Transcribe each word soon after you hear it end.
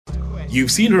You've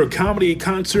seen her comedy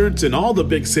concerts in all the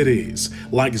big cities,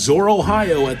 like Zor,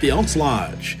 Ohio at the Elks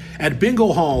Lodge, at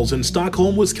bingo halls in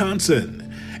Stockholm,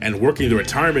 Wisconsin, and working the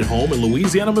retirement home in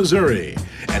Louisiana, Missouri.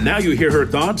 And now you hear her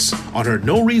thoughts on her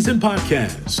No Reason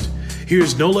podcast.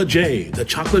 Here's Nola J, the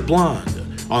Chocolate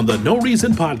Blonde, on the No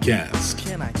Reason podcast.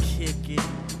 Can I kick it?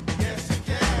 Yes, you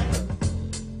can.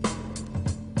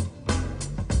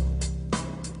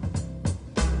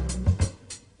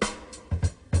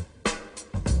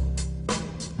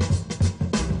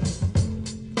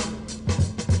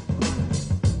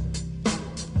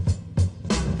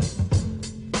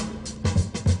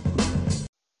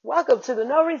 Welcome to the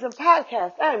No Reason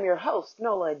Podcast. I'm your host,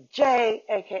 Nola J,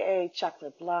 aka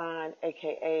Chocolate Blonde,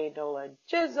 aka Nola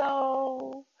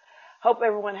Jizzo. Hope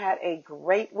everyone had a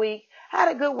great week.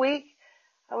 Had a good week.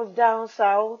 I was down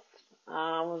south.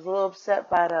 Was a little upset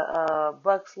by the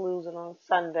Bucks losing on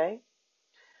Sunday.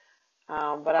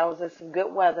 But I was in some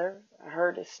good weather. I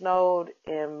heard it snowed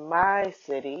in my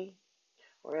city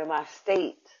or in my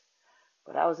state.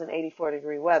 But I was in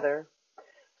 84-degree weather.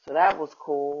 So that was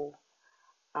cool.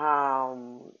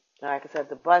 Like I said,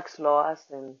 the Bucks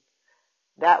lost, and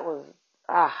that was,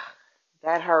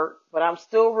 that hurt. But I'm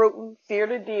still rooting, fear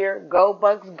the deer, go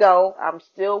Bucks go. I'm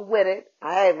still with it.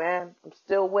 Hey man, I'm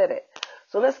still with it.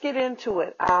 So let's get into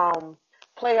it.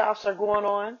 Playoffs are going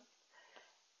on.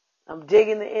 I'm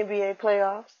digging the NBA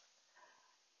playoffs,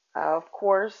 of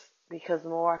course, because the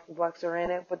Milwaukee Bucks are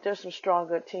in it. But there's some strong,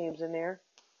 good teams in there.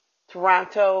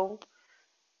 Toronto,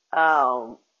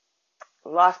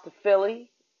 lost to Philly.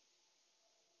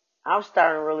 I'm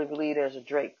starting to really believe there's a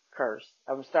Drake curse.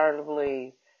 I'm starting to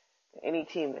believe any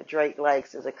team that Drake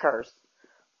likes is a curse.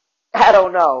 I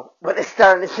don't know, but it's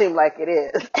starting to seem like it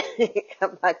is.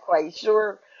 I'm not quite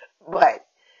sure, but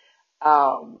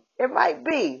it might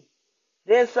be.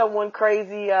 Then someone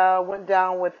crazy went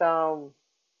down with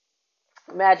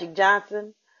Magic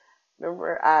Johnson.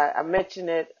 Remember, I mentioned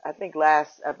it, I think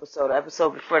last episode, the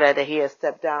episode before that he had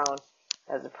stepped down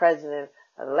as the president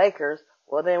of the Lakers.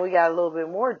 Well, then we got a little bit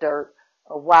more dirt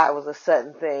of why it was a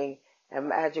sudden thing, and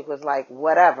Magic was like,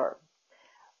 whatever.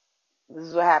 This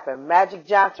is what happened. Magic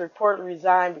Johnson reportedly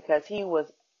resigned because he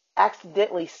was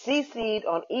accidentally CC'd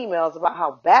on emails about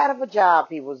how bad of a job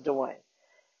he was doing.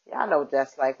 Y'all know what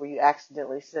that's like, where you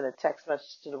accidentally send a text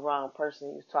message to the wrong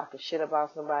person, you was talking shit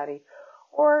about somebody,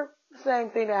 or the same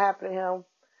thing that happened to him,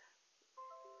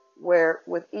 where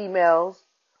with emails,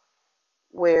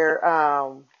 where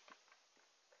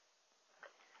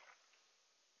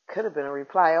could have been a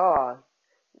reply all.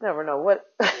 You never know what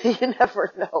you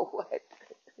never know what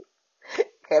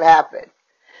could happen.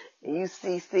 You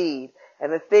CC'd.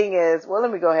 And the thing is, well,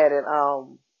 let me go ahead and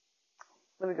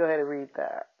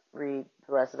read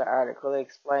the rest of the article. It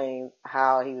explains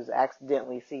how he was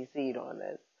accidentally CC'd on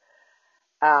this.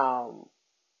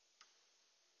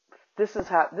 This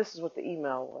is what the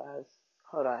email was.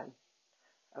 Hold on.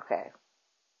 Okay.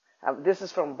 This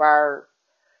is from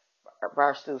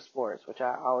Barstool Sports, which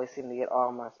I always seem to get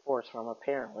all my sports from,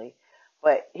 apparently.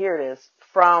 But here it is.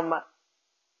 From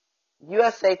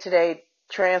USA Today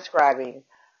transcribing,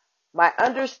 my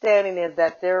understanding is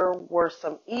that there were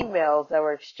some emails that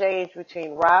were exchanged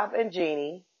between Rob and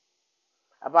Jeannie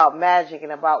about Magic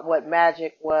and about what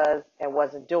Magic was and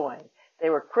wasn't doing.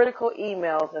 They were critical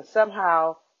emails, and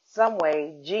somehow, some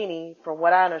way, Jeannie, from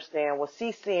what I understand, was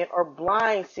CCing or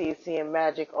blind CCing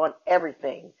Magic on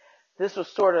everything. This was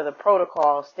sort of the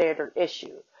protocol standard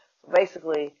issue. So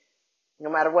basically, no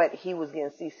matter what, he was getting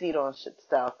CC'd on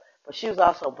stuff. But she was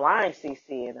also blind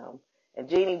CCing him. And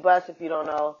Jeannie Buss, if you don't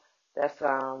know, that's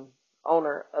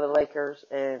owner of the Lakers.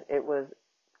 And it was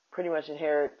pretty much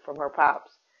inherited from her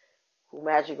pops, who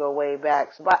Magic go way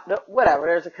back. So, but whatever,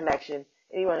 there's a connection.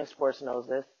 Anyone in sports knows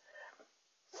this.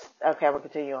 Okay, I'm going to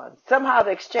continue on. Somehow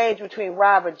the exchange between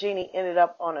Rob and Jeannie ended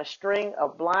up on a string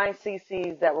of blind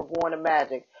CCs that were going to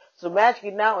Magic. So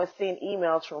Magic now is seeing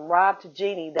emails from Rob to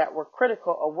Jeannie that were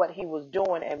critical of what he was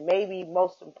doing, and maybe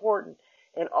most important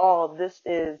in all this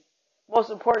is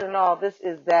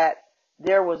that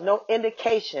there was no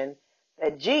indication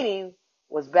that Jeannie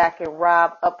was backing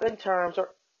Rob up in terms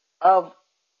of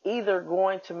either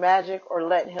going to Magic or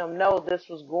letting him know this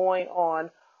was going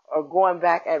on, or going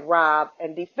back at Rob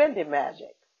and defending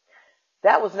Magic.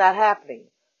 That was not happening.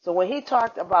 So when he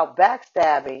talked about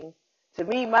backstabbing, to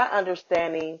me, my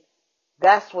understanding,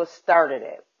 that's what started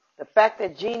it. The fact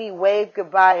that Jeannie waved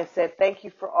goodbye and said thank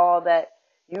you for all that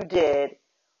you did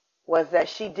was that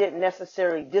she didn't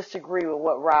necessarily disagree with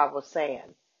what Rob was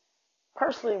saying.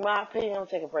 Personally, in my opinion, I'll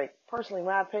take a break. Personally, in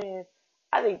my opinion,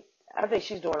 I think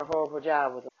she's doing a horrible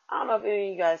job with it. I don't know if any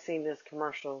of you guys seen this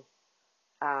commercial.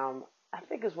 I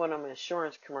think it's one of them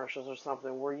insurance commercials or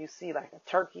something where you see like a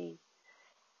turkey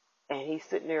and he's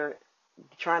sitting there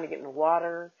trying to get in the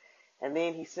water, and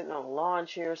then he's sitting on a lawn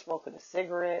chair smoking a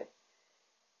cigarette.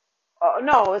 Oh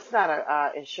no, it's not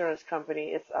a insurance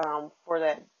company. It's for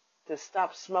that to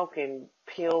stop smoking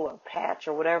pill or patch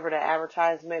or whatever the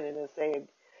advertisement, and it's saying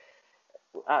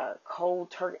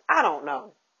cold turkey. I don't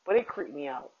know, but it creeped me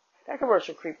out. That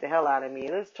commercial creeped the hell out of me.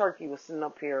 This turkey was sitting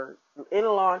up here in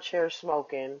a lawn chair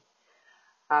smoking.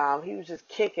 He was just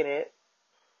kicking it.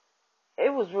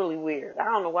 It was really weird. I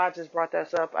don't know why I just brought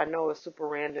that up. I know it's super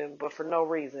random, but for no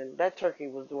reason. That turkey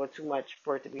was doing too much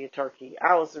for it to be a turkey.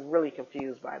 I was really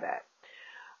confused by that.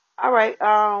 All right,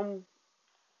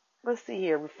 let's see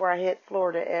here. Before I hit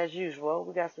Florida, as usual,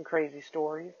 we got some crazy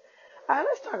stories.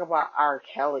 Let's talk about R.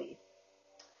 Kelly.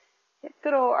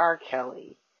 Good old R.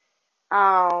 Kelly.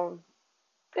 Um,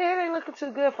 it ain't looking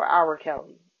too good for R.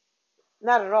 Kelly.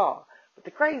 Not at all. But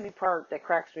the crazy part that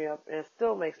cracks me up and it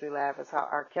still makes me laugh is how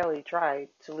R. Kelly tried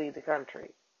to leave the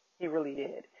country. He really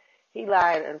did. He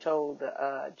lied and told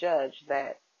the judge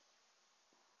that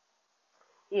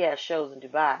he had shows in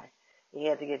Dubai. He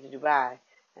had to get to Dubai.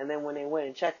 And then when they went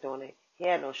and checked on it, he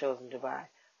had no shows in Dubai.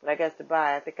 But I guess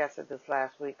Dubai, I think I said this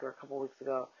last week or a couple weeks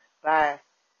ago, Dubai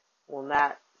will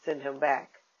not send him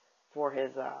back for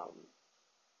his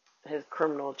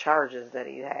criminal charges that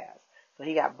he has. So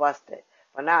he got busted.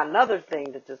 But now another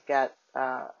thing that just got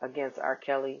against R.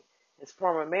 Kelly, his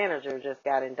former manager just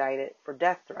got indicted for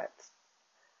death threats.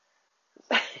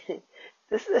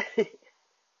 This is the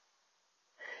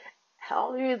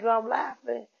only reason I'm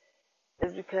laughing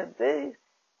is because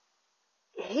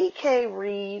he can't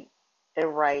read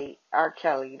and write. R.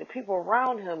 Kelly, the people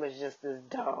around him is just as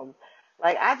dumb.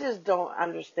 Like I just don't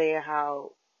understand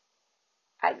how.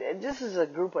 This is a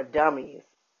group of dummies.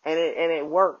 And it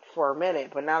worked for a minute,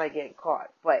 but now they're getting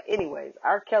caught. But anyways,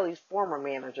 R. Kelly's former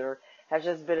manager has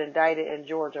just been indicted in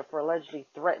Georgia for allegedly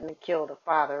threatening to kill the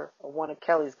father of one of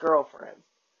Kelly's girlfriends.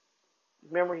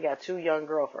 Remember, he got 2 young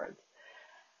girlfriends.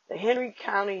 The Henry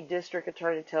County District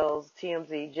Attorney tells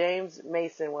TMZ James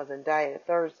Mason was indicted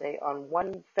Thursday on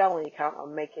 1 felony count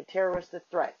of making terroristic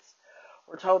threats.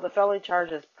 We're told the felony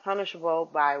charge is punishable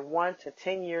by 1 to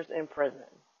 10 years in prison.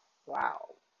 Wow.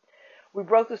 We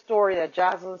broke the story that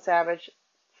Jocelyn Savage's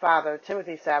father,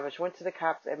 Timothy Savage, went to the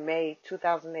cops in May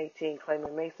 2018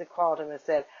 claiming Mason called him and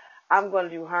said, I'm going to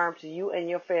do harm to you and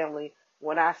your family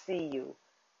when I see you.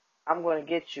 I'm going to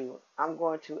get you. I'm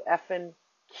going to effing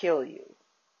kill you.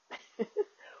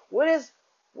 What is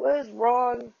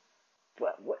wrong?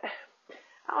 I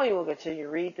don't even continue to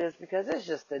read this because it's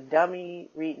just the dummy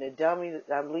reading the dummy.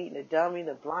 I'm leading the dummy,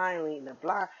 the blind leading the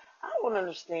blind. I don't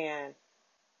understand.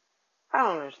 I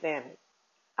don't understand it.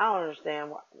 I don't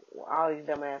understand where all these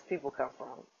dumbass people come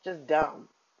from. Just dumb.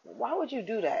 Why would you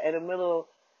do that in the middle of...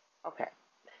 Okay,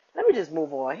 let me just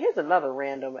move on. Here's another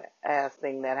random ass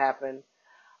thing that happened,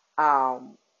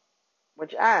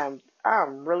 which I'm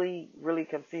really, really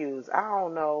confused. I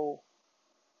don't know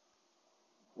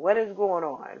what is going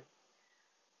on,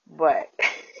 but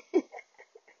this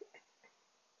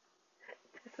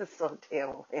is so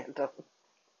damn random.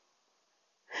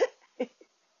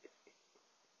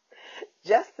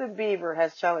 Justin Bieber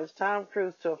has challenged Tom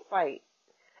Cruise to a fight,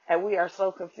 and we are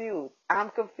so confused.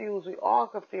 I'm confused. We all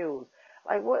confused.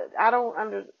 Like what? I'm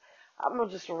gonna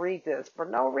just read this for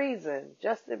no reason.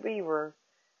 Justin Bieber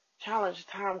challenged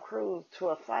Tom Cruise to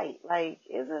a fight. Like,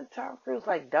 isn't Tom Cruise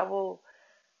like double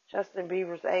Justin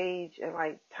Bieber's age? And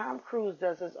like Tom Cruise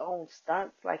does his own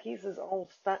stunts. Like he's his own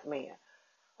stunt man.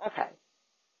 Okay,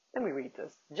 let me read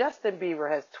this. Justin Bieber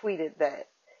has tweeted that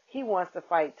he wants to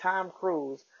fight Tom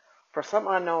Cruise for some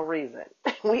unknown reason.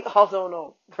 We all don't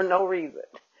know for no reason.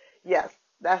 Yes,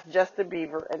 that's Justin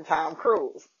Bieber and Tom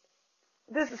Cruise.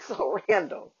 This is so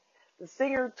random. The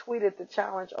singer tweeted the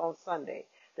challenge on Sunday.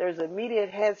 There's immediate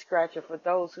head scratcher for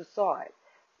those who saw it.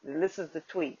 And this is the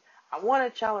tweet. I want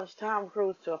to challenge Tom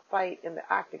Cruise to a fight in the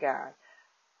octagon.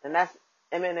 And that's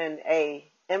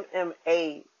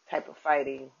MMA type of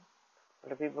fighting. For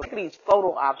the people. Look at these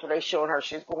photo ops where they showing her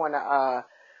she's going to,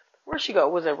 where'd she go?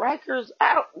 Was it Rikers?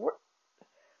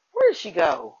 Where did she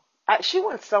go? She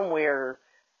went somewhere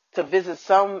to visit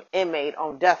some inmate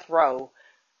on death row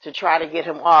to try to get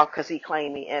him off because he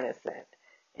claimed he innocent.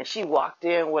 And she walked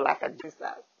in with like a juice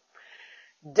up.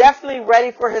 Definitely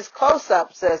ready for his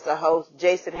close-up, says the host,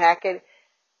 Jason Hackett.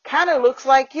 Kind of looks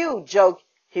like you, Joe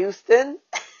Houston.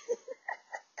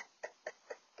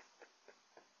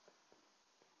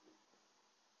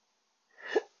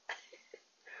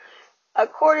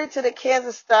 According to the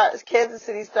Kansas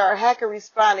City Star, Hackett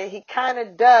responded, he kind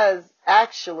of does,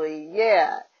 actually,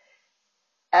 yeah.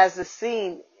 As the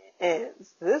scene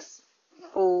ends. This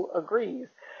fool agrees.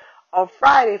 On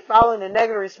Friday, following the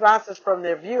negative responses from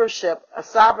their viewership,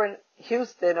 Sabra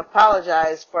Houston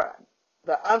apologized for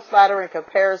the unflattering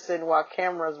comparison while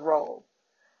cameras rolled.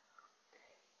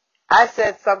 I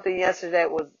said something yesterday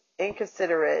that was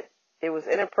inconsiderate. It was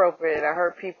inappropriate, and I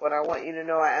hurt people, and I want you to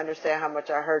know I understand how much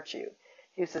I hurt you,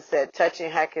 Houston said, touching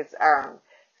Hackett's arm,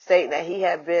 stating that he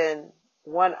had been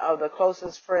one of the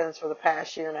closest friends for the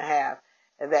past year and a half,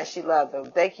 and that she loved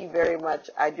him. Thank you very much.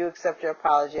 I do accept your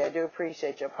apology. I do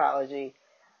appreciate your apology.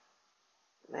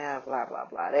 Blah, blah,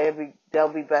 blah.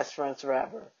 They'll be best friends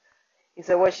forever. He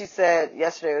said, what she said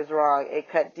yesterday was wrong. It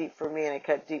cut deep for me, and it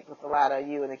cut deep with a lot of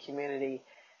you in the community.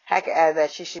 Hackett added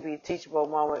that she should be a teachable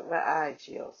moment. But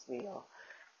Dios mío.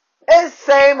 It's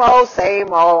same old.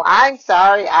 I'm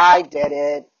sorry I did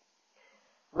it.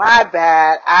 My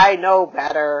bad. I know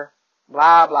better.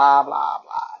 Blah, blah, blah,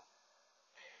 blah.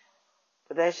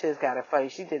 But that shit's kind of funny.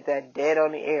 She did that dead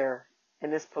on the air in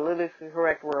this politically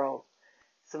correct world.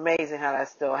 It's amazing how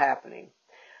that's still happening.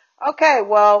 Okay,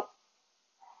 well,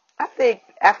 I think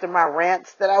after my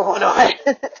rants that I went on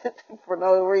for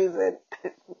no reason,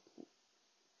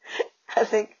 I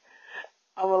think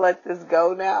I'm going to let this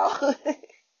go now.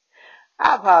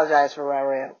 I apologize for my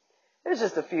rant. There's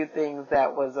just a few things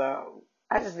that was, I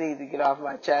just need to get off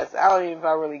my chest. I don't even know if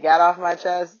I really got off my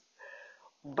chest,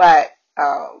 but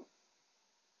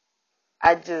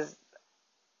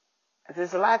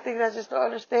there's a lot of things I just don't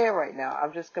understand right now.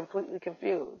 I'm just completely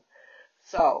confused.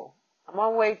 So, I'm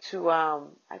on my way to,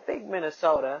 I think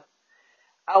Minnesota.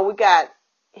 We got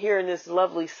here in this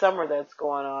lovely summer that's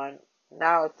going on.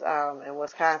 Now it's, in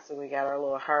Wisconsin, we got our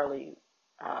little Harley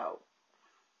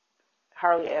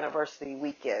anniversary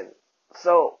weekend.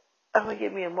 So, I'm going to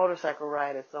get me a motorcycle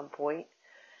ride at some point.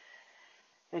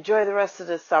 Enjoy the rest of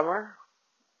the summer.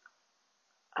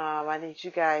 I need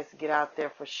you guys to get out there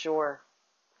for sure.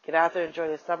 Get out there, enjoy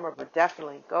the summer, but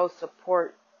definitely go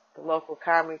support the local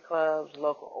comedy clubs,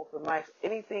 local open mics,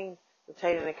 anything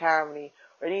pertaining to comedy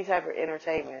or any type of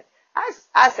entertainment. I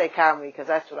say comedy because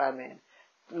that's what I'm in.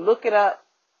 Look it up.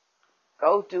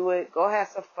 Go do it. Go have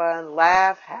some fun.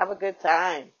 Laugh. Have a good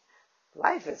time.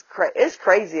 Life is it's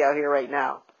crazy out here right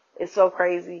now. It's so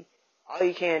crazy. All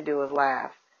you can do is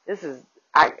laugh.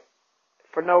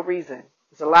 For no reason.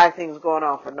 There's a lot of things going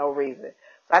on for no reason.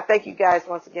 So I thank you guys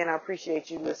once again. I appreciate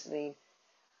you listening.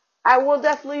 I will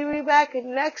definitely be back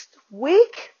next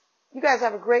week. You guys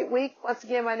have a great week. Once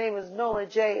again, my name is Nola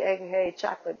J, a.k.a.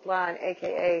 Chocolate Blonde,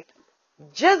 a.k.a.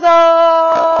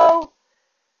 Jizzle.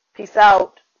 Peace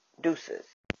out. Deuces.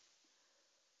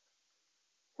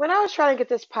 When I was trying to get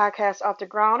this podcast off the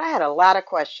ground, I had a lot of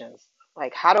questions.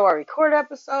 Like, how do I record an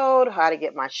episode? How to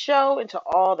get my show into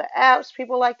all the apps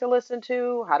people like to listen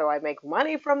to? How do I make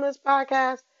money from this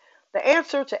podcast? The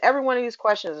answer to every one of these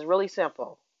questions is really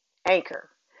simple. Anchor.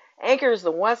 Anchor is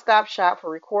the one-stop shop for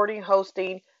recording,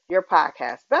 hosting your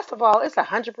podcast. Best of all, it's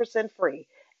 100% free.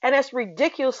 And it's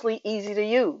ridiculously easy to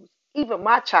use. Even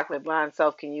my chocolate blonde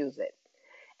self can use it.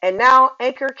 And now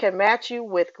Anchor can match you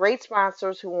with great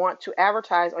sponsors who want to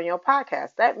advertise on your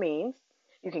podcast. That means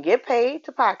you can get paid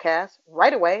to podcast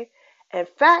right away. In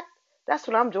fact, that's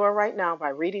what I'm doing right now by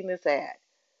reading this ad.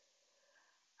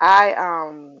 I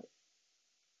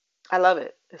love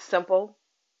it. It's simple.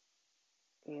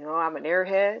 You know, I'm an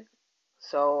airhead,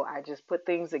 so I just put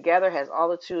things together, has all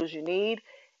the tools you need.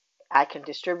 I can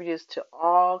distribute this to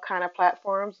all kind of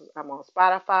platforms. I'm on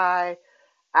Spotify,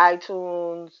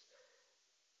 iTunes,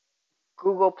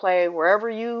 Google Play, wherever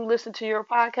you listen to your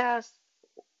podcast,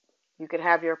 you can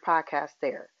have your podcast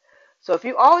there. So if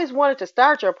you always wanted to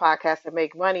start your podcast and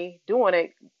make money doing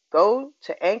it, go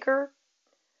to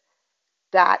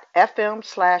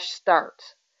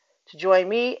anchor.fm/start to join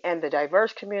me and the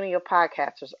diverse community of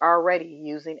podcasters already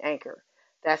using Anchor.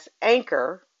 That's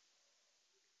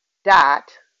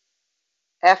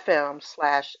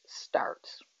anchor.fm/start.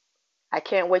 I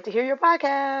can't wait to hear your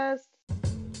podcast.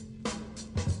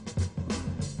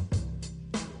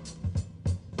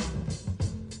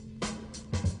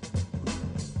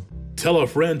 Tell a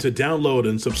friend to download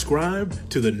and subscribe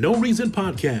to the No Reason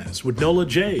Podcast with Nola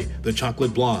J, the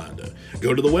Chocolate Blonde.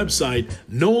 Go to the website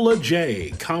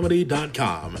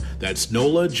nolajcomedy.com. That's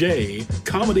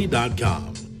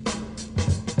nolajcomedy.com.